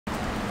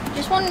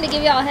just wanted to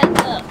give y'all a heads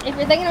up. If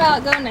you're thinking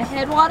about going to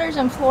headwaters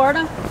in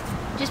Florida,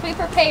 just be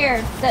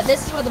prepared that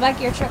this is what the back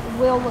of your truck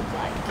will look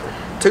like.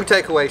 2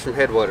 takeaways from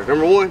headwaters.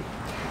 Number 1,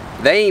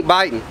 they ain't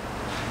biting.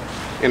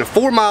 In a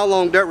 4-mile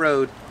long dirt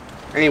road,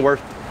 ain't worth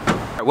it. All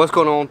right, what's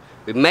going on?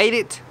 We made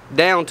it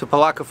down to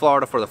Palatka,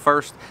 Florida for the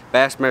first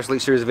Bassmaster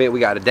Elite Series event.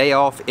 We got a day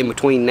off in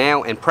between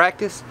now and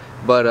practice,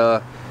 but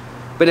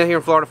been down here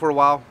in Florida for a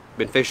while.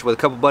 Been fishing with a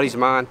couple buddies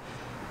of mine,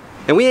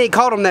 and we ain't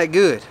caught them that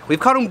good. We've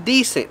caught them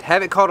decent,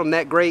 haven't caught them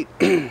that great.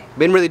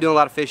 Been really doing a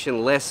lot of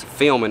fishing, less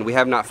filming. We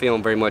have not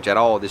filmed very much at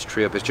all this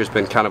trip. It's just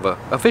been kind of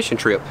a fishing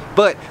trip,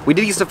 but we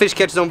did get some fish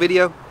catches on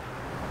video.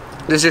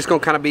 This is just gonna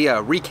kind of be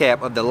a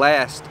recap of the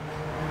last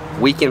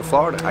week in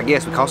Florida. I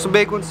guess we caught some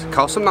big ones,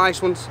 caught some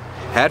nice ones,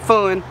 had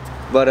fun,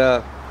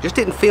 but just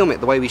didn't film it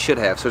the way we should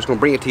have. So it's gonna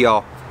bring it to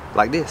y'all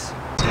like this.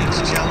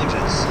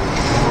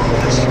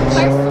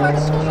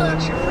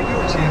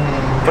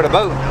 For the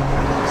boat.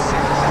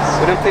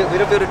 We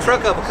done filled a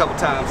truck up a couple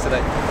times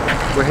today.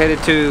 We're headed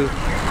to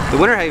the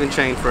Winter Haven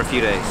chain for a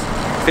few days.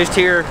 Fished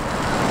here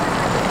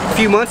a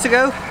few months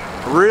ago.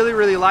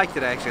 Really liked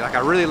it actually. Like I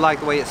really like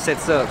the way it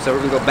sets up. So we're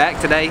gonna go back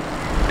today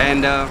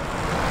and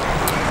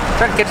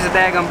try to catch us a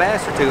daggone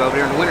bass or two over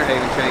there in the Winter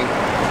Haven chain.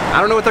 I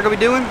don't know what they're gonna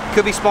be doing.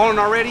 Could be spawning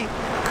already.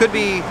 Could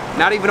be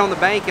not even on the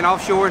bank and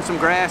offshore in some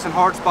grass and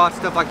hard spots,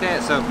 stuff like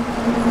that. So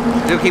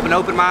we'll keep an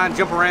open mind,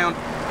 jump around.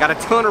 Got a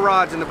ton of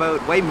rods in the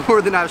boat, way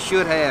more than I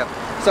should have.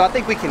 So I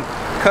think we can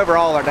cover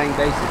all our dang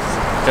bases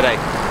today.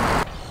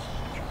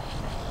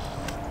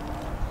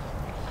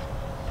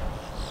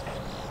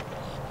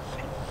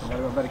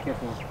 Better catch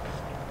one.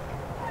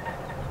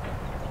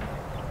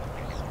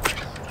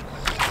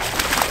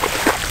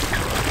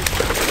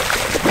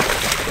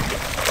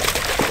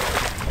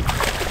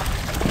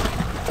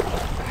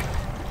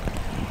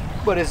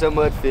 But it's a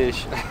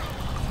mudfish.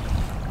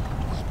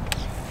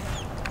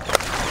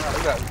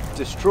 They got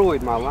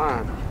destroyed my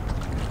line.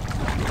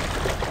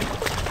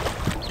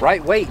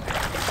 Right weight,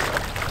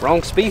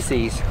 wrong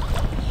species.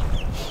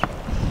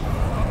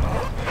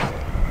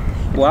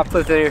 Well, I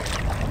put there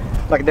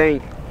like a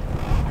dang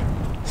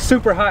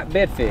super hot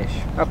bedfish.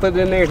 I put it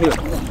in there and he was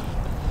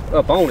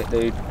up on it,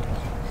 dude.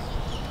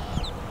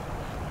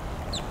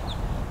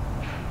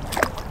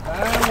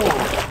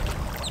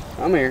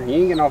 I'm here. You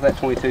ain't getting off that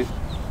 22.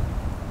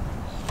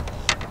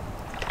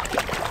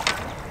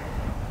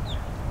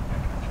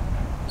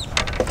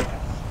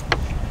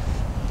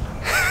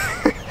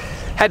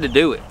 Had to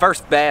do it.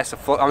 First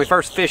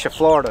fish of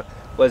Florida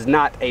was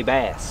not a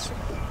bass.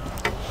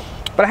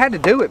 But I had to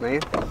do it,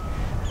 man.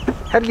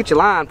 Had to get your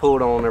line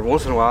pulled on every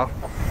once in a while.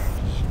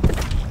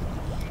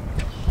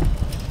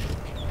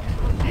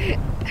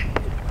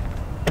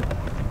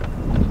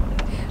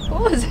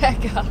 What was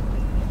that guy?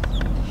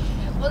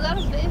 Was that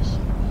a fish?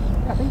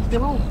 Yeah, I think it's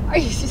still on. Are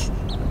you just...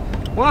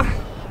 What?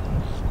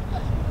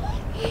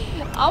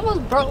 I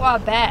almost broke my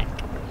back.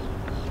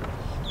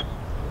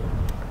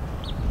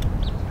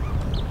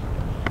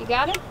 You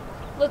got him?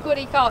 Look what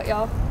he caught,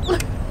 y'all.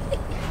 Look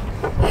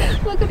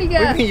what he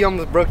got. What do you mean you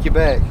almost broke your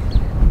back?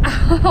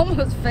 I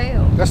almost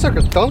fell. That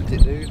sucker thumped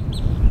it, dude.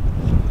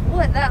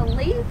 What, that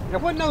leaf? There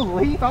wasn't no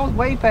leaf. I was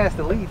way past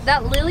the leaf.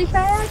 That lily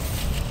pad?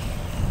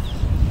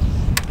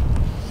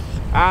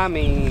 I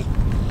mean...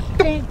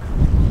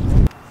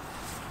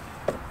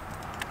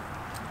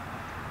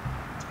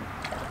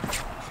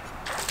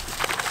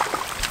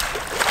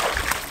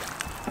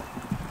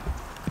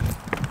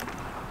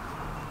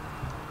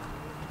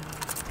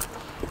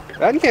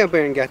 I can come up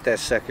here and got that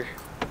sucker.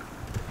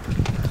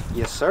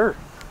 Yes, sir.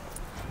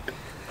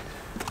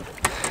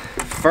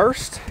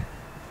 First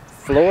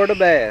Florida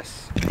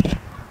bass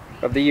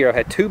of the year. I've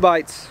had 2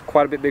 bites,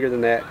 quite a bit bigger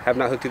than that. Have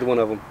not hooked either one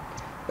of them.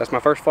 That's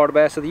my first Florida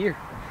bass of the year.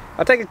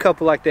 I'll take a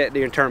couple like that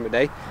during tournament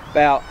day.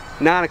 About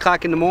 9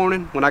 o'clock in the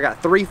morning when I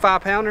got 3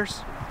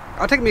 5-pounders.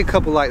 I'll take me a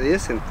couple like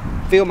this and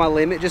feel my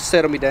limit. Just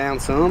settle me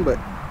down some, but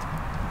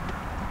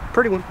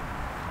pretty one.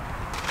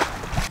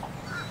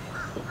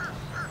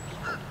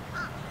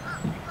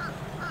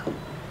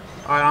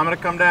 All right, I'm gonna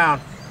come down.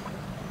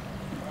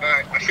 All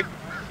right, I should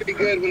be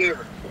good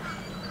whenever.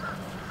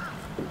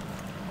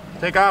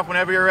 Take off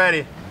whenever you're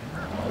ready.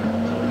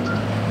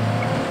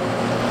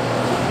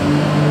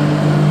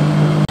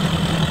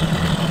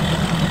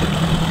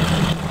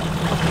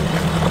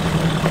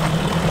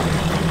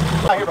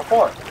 Out here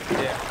before.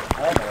 Yeah.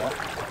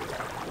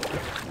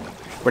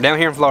 We're down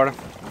here in Florida,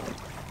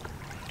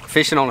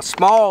 fishing on a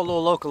small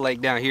little local lake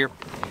down here,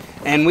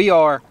 and we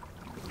are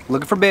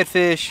looking for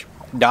bedfish,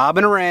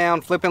 dobbing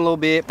around, flipping a little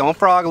bit, throwing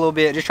frog a little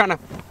bit, just trying to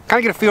kind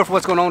of get a feel for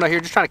what's going on out here,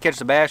 just trying to catch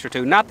a bass or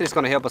two. Not that it's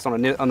going to help us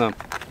on the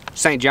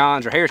St.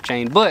 John's or Harris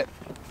chain, but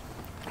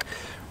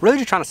really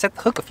just trying to set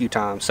the hook a few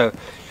times. So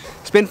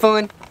it's been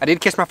fun. I did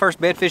catch my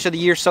first bedfish of the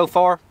year so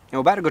far, and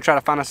we're about to go try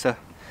to find us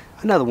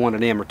another one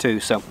of them or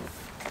two. So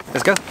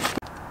let's go.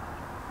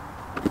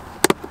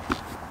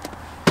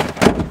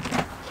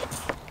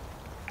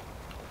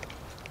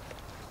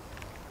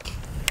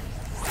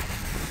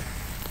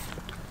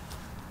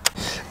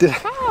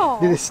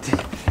 Did it stick?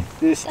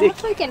 That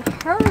freaking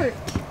hurt.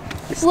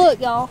 Look,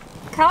 y'all.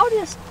 Kyle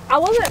just, I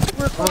wasn't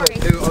recording,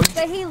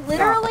 but he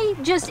literally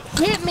just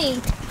hit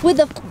me with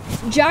a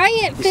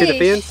giant fish. You see the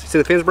fins? See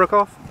the fins broke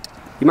off?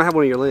 You might have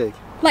one in your leg.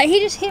 Like, he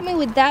just hit me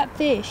with that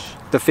fish.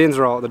 The fins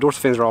are all, the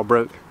dorsal fins are all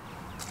broke.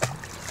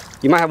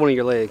 You might have one in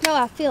your leg. No,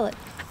 I feel it.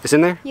 It's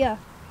in there? Yeah.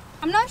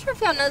 I'm not sure if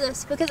y'all know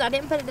this because I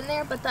didn't put it in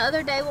there, but the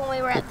other day when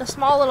we were at the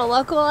small little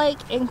local lake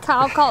and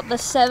Kyle caught the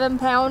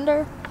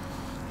 7-pounder,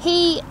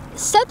 he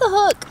set the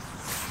hook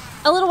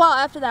a little while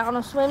after that on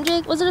a swim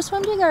jig. Was it a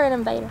swim jig or an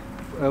invader?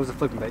 It was a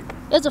flipping bait.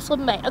 It was a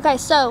flipping bait. Okay,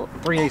 so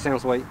 3/8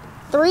 ounce weight.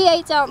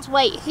 3/8 ounce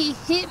weight. He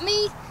hit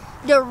me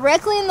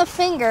directly in the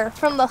finger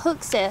from the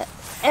hook set.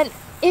 And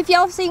if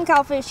y'all have seen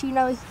Kyle fish, you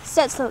know he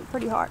sets the hook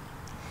pretty hard.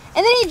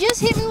 And then he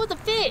just hit me with a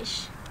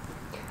fish.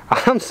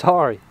 I'm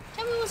sorry.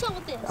 Tell me what's up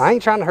with this. I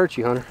ain't trying to hurt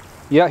you, Hunter.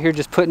 You out here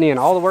just putting in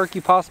all the work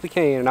you possibly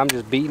can, and I'm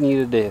just beating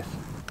you to death.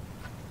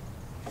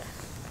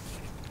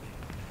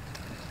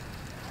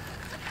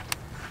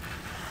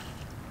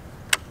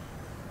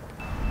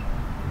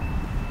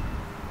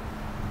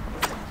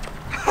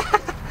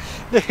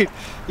 Dude,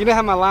 you know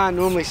how my line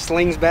normally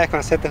slings back when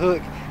I set the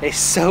hook? It's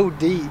so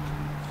deep.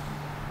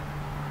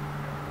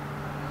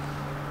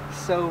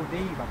 So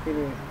deep, I can't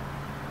even.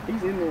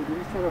 He's in there, dude.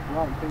 He's set up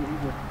right too. He's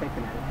just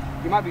picking at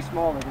it. He might be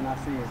smaller than I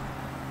see it.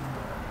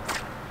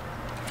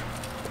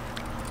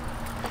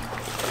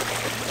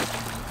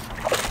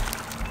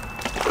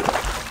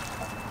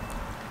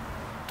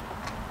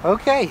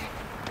 Okay.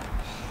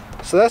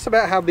 So that's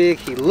about how big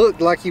he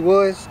looked like he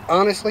was,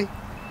 honestly.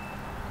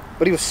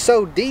 But he was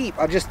so deep,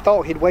 I just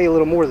thought he'd weigh a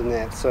little more than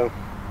that. So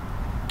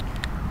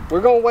we're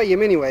gonna weigh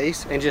him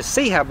anyways and just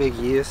see how big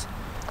he is.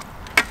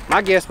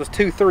 My guess was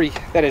 2.3.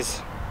 That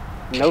is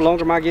no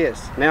longer my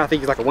guess. Now I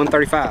think he's like a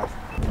 135.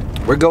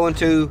 We're going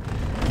to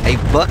a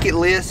bucket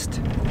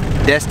list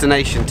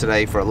destination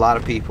today for a lot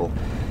of people.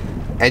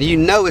 And you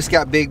know it's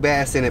got big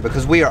bass in it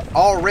because we are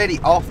already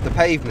off the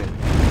pavement.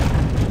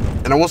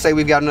 And I want to say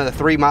we've got another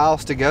 3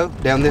 miles to go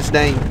down this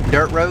dang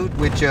dirt road,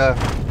 which,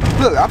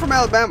 look, I'm from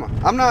Alabama.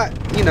 I'm not,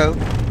 you know,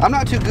 I'm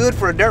not too good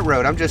for a dirt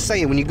road. I'm just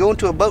saying, when you go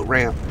into a boat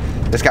ramp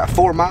that's got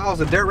 4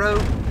 miles of dirt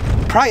road,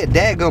 probably a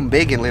daggum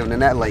biggin living in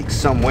that lake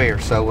somewhere.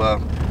 So,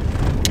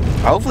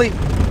 hopefully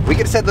we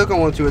get to set the hook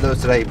on 1 or 2 of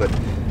those today, but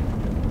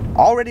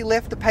already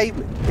left the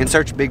pavement in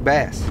search of big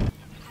bass.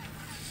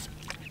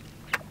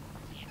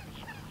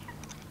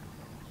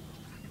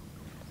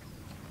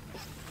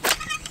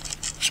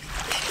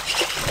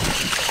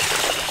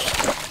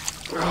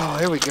 Oh,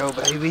 there we go,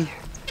 baby.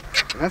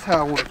 That's how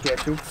I want to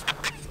catch them.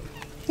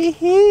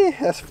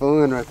 That's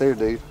fun right there,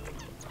 dude.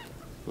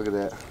 Look at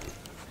that.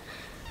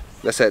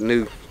 That's that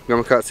new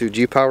Gamakatsu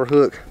G-Power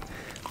hook,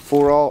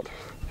 4/0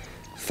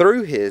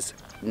 through his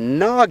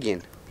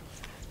noggin.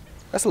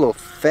 That's a little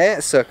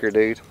fat sucker,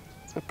 dude.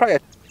 That's probably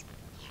a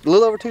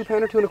little over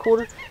 2-pounder, 2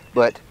 1/4,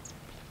 but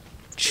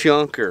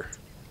chunker.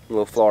 A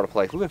little Florida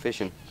place. We've been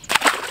fishing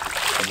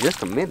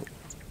just a minute.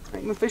 I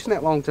ain't been fishing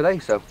that long today,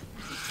 so.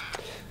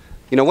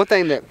 You know, one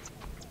thing that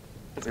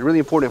is really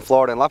important in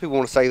Florida, and a lot of people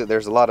want to say that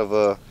there's a lot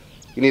of,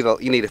 you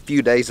need a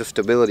few days of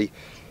stability.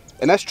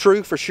 And that's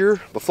true for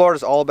sure, but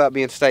Florida's all about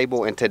being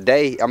stable. And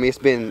today, I mean, it's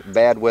been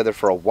bad weather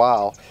for a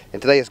while,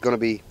 and today it's going to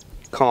be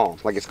calm.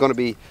 Like, it's going to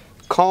be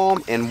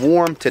calm and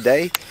warm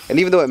today. And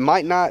even though it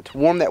might not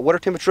warm that water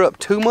temperature up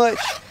too much,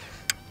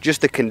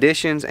 just the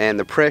conditions and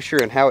the pressure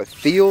and how it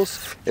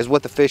feels is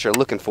what the fish are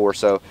looking for.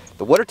 So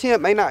the water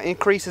temp may not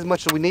increase as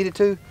much as we need it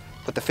to,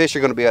 but the fish are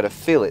going to be able to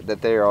feel it,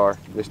 that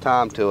it's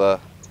time to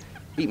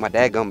eat my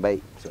daggum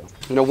bait. So,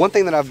 you know, one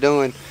thing that I've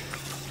done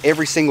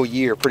every single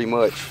year pretty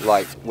much,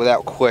 like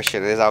without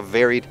question, is I've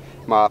varied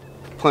my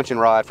punching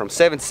rod from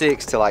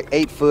 7.6 to like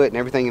 8 foot and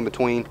everything in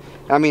between.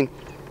 I mean,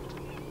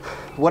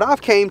 what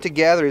I've came to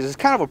gather is it's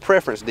kind of a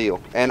preference deal,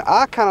 and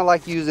I kind of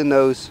like using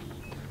those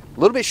a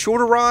little bit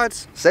shorter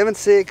rods,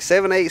 7.6,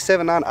 7.8,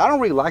 7.9. I don't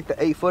really like the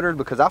 8-footers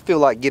because I feel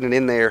like getting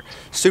in there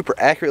super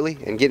accurately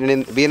and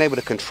being able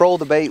to control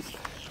the bait,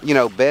 you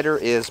know, better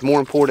is more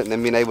important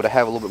than being able to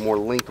have a little bit more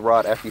length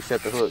rod after you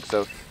set the hook.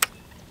 So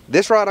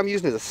this rod I'm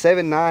using is a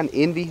 7.9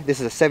 Envy. This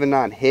is a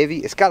 7.9 heavy.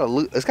 It's got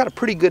a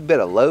pretty good bit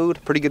of load,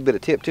 pretty good bit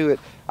of tip to it.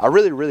 I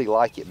really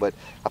like it. But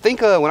I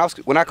think when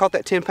I caught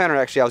that 10-pounder,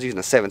 actually I was using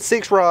a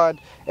 7.6 rod,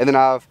 and then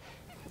I've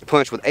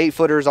punched with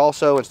 8-footers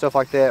also and stuff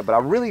like that. But I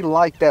really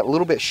like that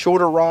little bit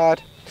shorter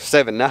rod,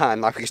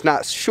 7.9. Like, it's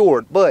not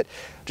short, but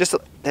just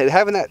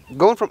having that,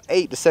 going from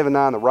 8 to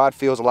 7.9, the rod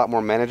feels a lot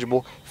more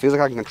manageable. Feels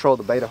like I can control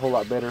the bait a whole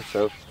lot better.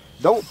 So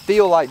don't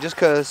feel like just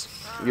because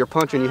you're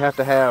punching you have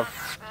to have,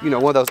 you know,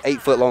 one of those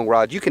 8-foot long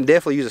rods. You can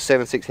definitely use a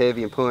 7.6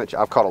 heavy and punch.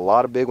 I've caught a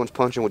lot of big ones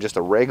punching with just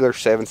a regular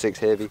 7.6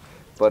 heavy.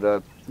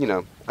 But you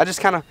know, I just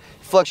kind of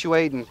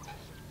fluctuate, and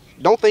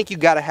don't think you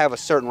got to have a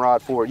certain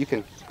rod for it. You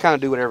can kind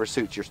of do whatever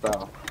suits your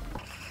style.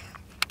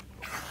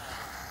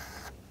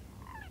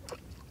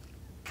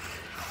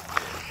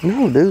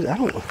 No, dude,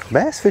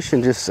 bass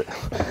fishing just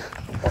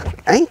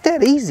ain't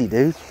that easy,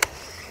 dude.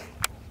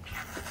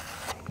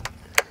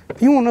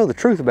 If you want to know the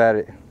truth about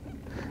it,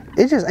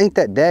 it just ain't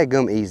that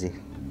daggum easy.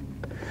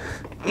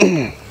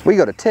 We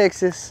go to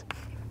Texas,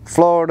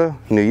 Florida,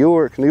 New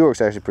York. New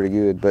York's actually pretty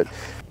good, but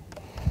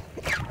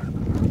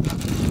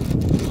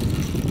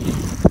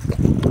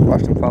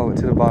watch him follow it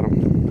to the bottom.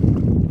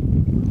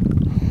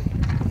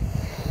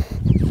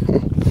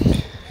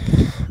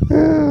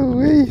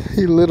 Oh,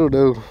 he little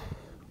though.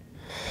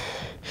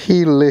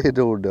 He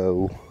little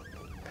though.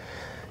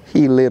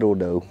 He little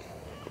though.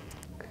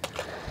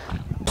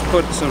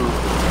 Put some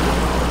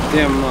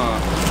them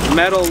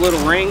metal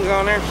little rings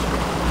on there,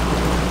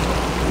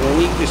 and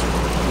then you just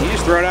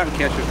throw it out and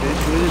catch a fish.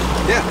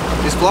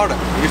 Yeah, it's Florida.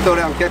 You just throw it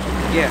out and catch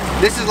it. Yeah.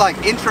 This is like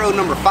intro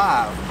number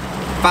 5.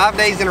 5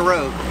 days in a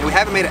row, and we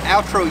haven't made an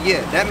outro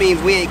yet. That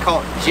means we ain't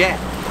caught jack.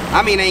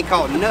 I mean, ain't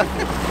caught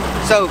nothing.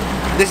 So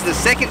this is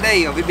the 2nd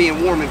day of it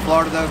being warm in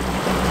Florida, though.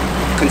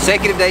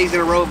 Consecutive days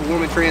in a row of a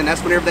warming trend.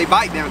 That's whenever they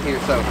bite down here.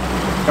 So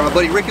got my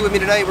buddy Ricky with me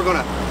today. We're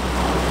gonna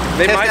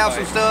test out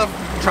some stuff,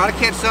 try to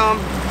catch some.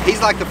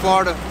 He's like the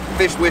Florida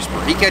fish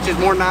whisperer. He catches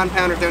more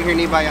 9-pounders down here than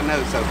anybody I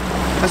know. So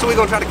that's what we're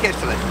gonna try to catch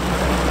today.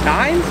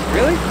 9s?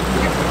 Really?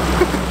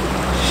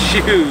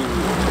 Shoot.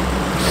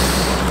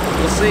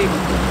 We'll see.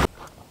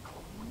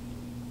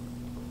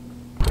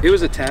 It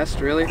was a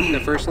test, really, in the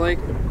first lake,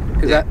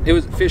 because it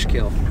was fish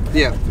kill.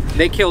 Yeah.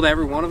 They killed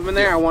every one of them in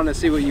there. I wanted to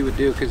see what you would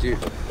do, because you.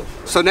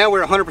 So now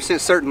we're 100%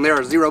 certain there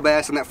are 0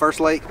 bass in that first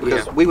lake,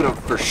 because we would have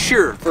for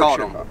sure caught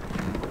them.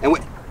 And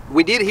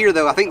we did hear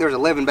though, I think there's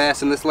 11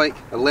 bass in this lake,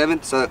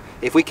 11. So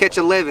if we catch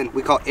 11,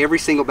 we caught every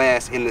single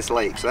bass in this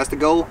lake. So that's the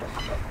goal.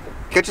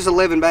 Catch us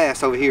 11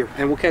 bass over here.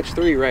 And we'll catch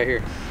 3 right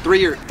here.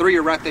 3 are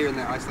right there in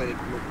that isolated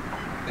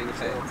thing of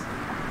pads.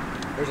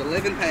 There's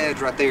 11 pads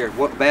right there.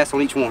 What bass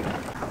on each one?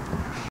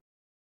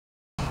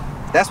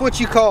 That's what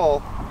you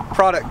call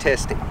product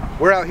testing.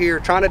 We're out here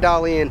trying to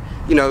dial in,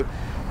 you know,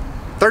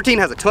 13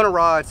 has a ton of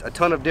rods, a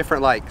ton of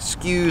different like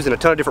SKUs and a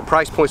ton of different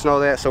price points and all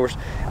that. So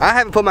I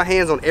haven't put my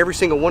hands on every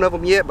single one of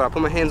them yet, but I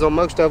put my hands on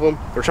most of them.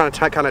 We're trying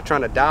to kind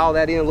of dial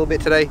that in a little bit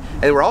today.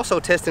 And we're also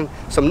testing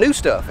some new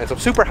stuff and some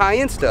super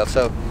high-end stuff.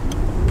 So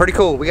pretty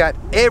cool. We got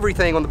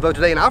everything on the boat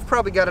today, and I've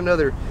probably got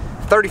another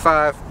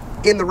 35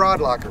 in the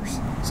rod lockers.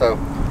 So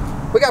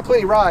we got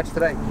plenty of rods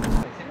today.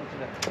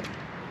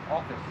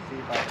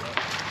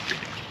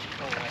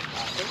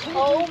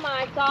 Oh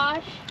my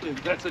gosh. Dude,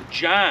 that's a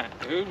giant,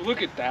 dude.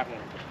 Look at that one.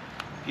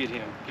 Get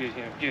him, get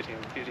him, get him,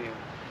 get him.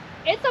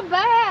 It's a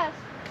bass.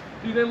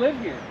 Dude, they live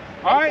here.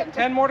 All right,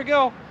 10 more to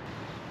go.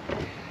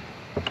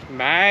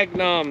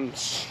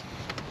 Magnums.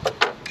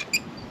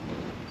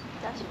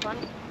 That's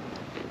funny.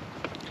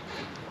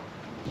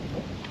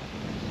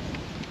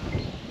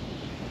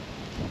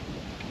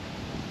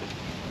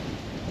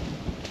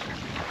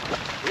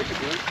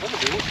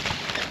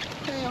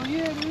 Hell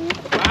yeah, dude.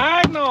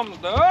 Magnums,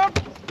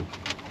 dude.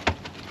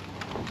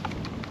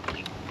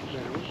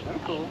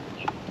 That's cool.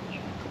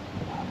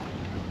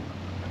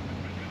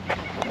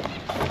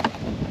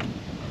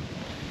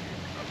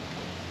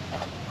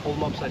 Hold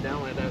them upside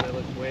down like that, they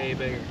look way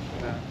bigger.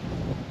 Yeah.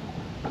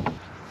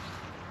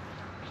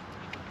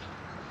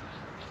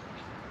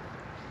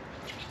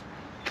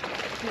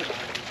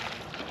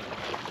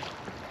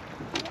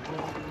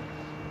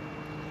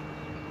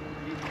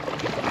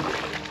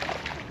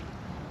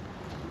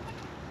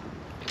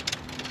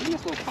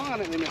 This little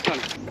pond ain't in this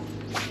honey.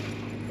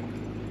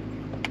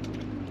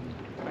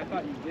 I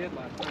thought you did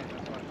last night.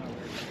 That's why I thought we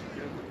were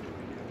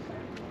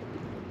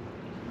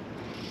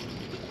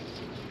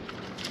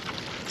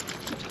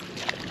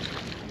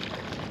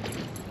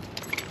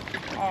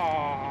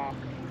Aww.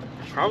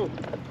 Probably.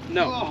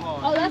 No.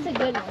 Oh, that's a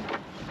good one.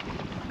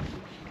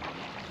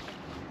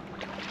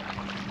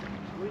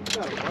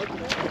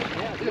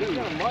 Yeah, dude, you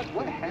got a mud.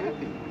 What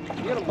happened?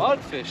 You got a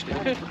mudfish,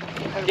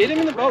 dude. Get him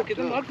in the boat. Get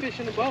the mudfish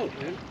in the boat,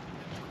 dude.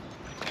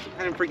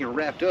 I am freaking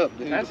wrapped up,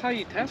 dude. That's how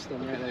you test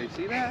them right there. You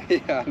see that?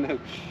 Yeah, I know.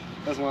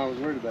 That's why I was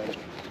worried about it.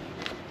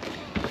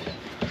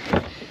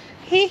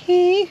 Hee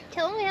hee.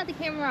 Tell them we had the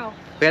camera off.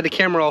 We had the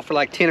camera off for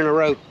like 10 in a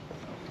row.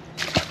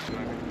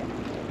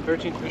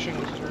 13 fishing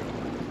this turn.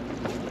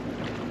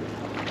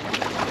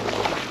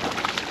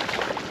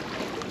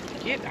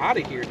 Get out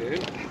of here,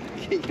 dude.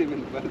 Get him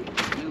in the boat.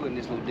 Doing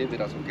this little divot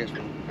I was gonna catch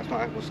one. That's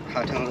why I was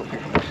hightailing up here.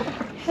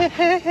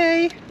 Hey,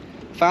 hey.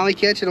 Finally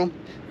catching them.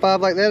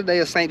 5 like that today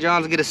at St.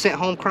 John's and get us sent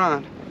home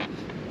crying.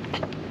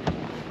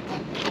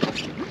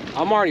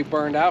 I'm already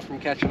burned out from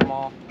catching them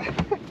all.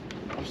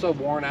 I'm so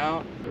worn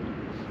out.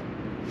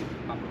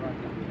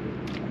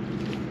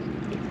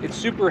 It's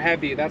super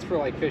heavy. That's for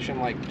like fishing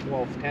like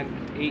 12,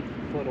 10, 8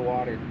 foot of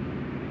water.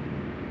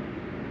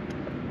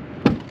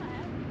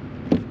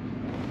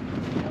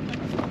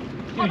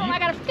 Hold on, I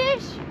got a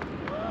fish.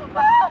 Oh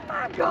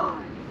my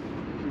god.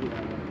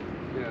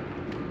 Yeah.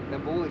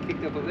 That bull that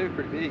kicked up over there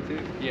pretty big too.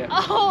 Yeah.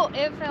 Oh,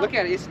 it fell. Look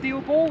at it, it's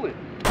still bowling.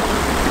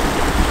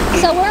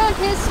 So we're on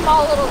his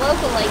small little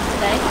local lake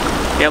today.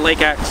 Yeah,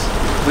 Lake X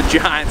with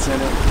giants in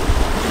it.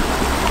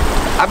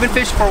 I've been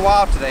fishing for a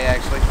while today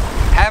actually.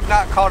 Have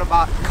not caught a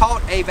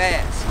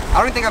bass. I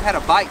don't even think I've had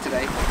a bite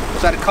today.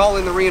 So I had to call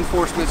in the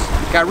reinforcements.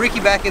 Got Ricky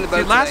back in the boat.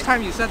 Dude, last today.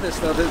 time you said this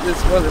though,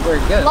 this wasn't very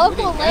good.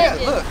 Local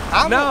legend. Yeah,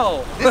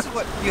 look, this is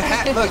what you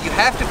have. Look, you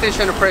have to fish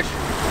under pressure.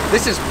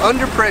 This is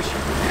under pressure.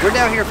 We're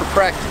down here for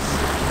practice.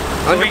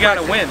 So we got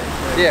to win it.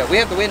 Yeah, we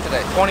have to win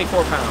today.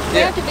 24 pounds. We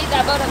have to beat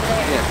that boat over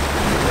there. Yeah.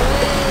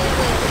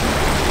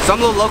 Some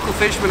little local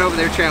fishermen over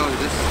there challenge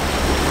us.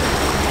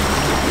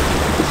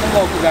 Some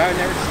local guy I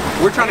never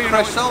seen. We're trying to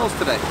crush souls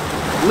today.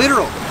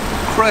 Literal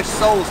crush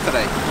souls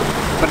today.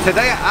 But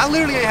today, I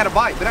literally ain't had a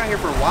bite. Been out here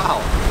for a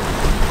while.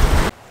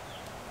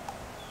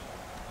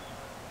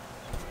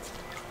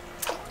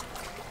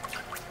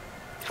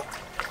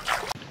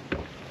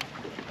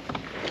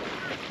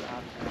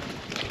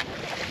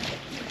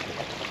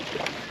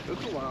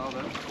 Took a while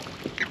though.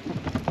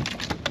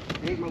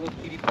 Ain't my little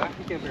kitty pie.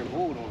 He came here and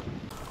hold on it.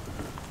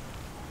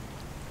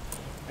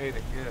 Ate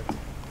it good.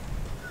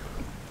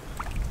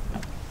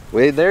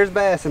 Well, there's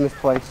bass in this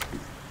place.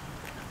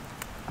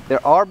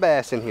 There are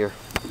bass in here.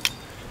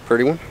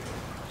 Pretty one.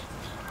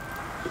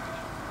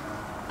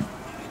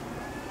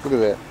 Look at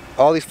that.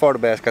 All these Florida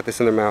bass got this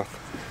in their mouth.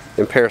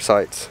 And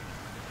parasites.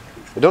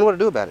 They don't know what to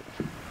do about it.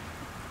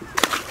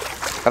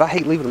 But I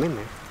hate leaving them in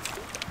there.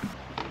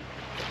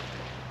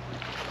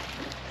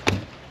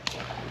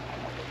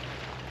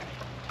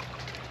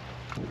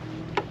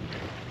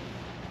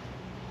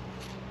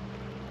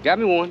 Got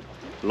me one.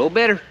 A little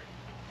better.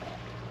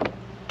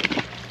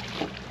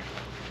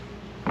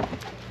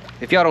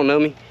 If y'all don't know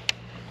me,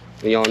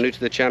 and y'all are new to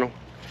the channel,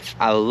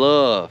 I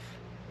love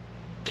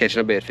catching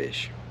a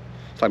bedfish.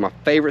 It's like my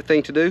favorite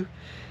thing to do.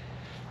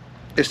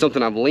 It's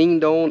something I've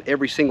leaned on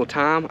every single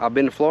time I've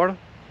been to Florida.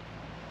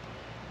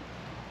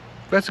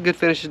 That's a good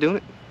finish to doing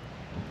it.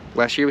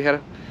 Last year we had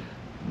a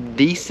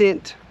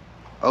decent,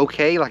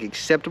 okay, like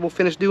acceptable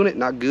finish doing it.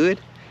 Not good,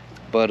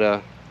 but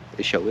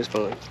it sure is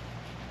fun.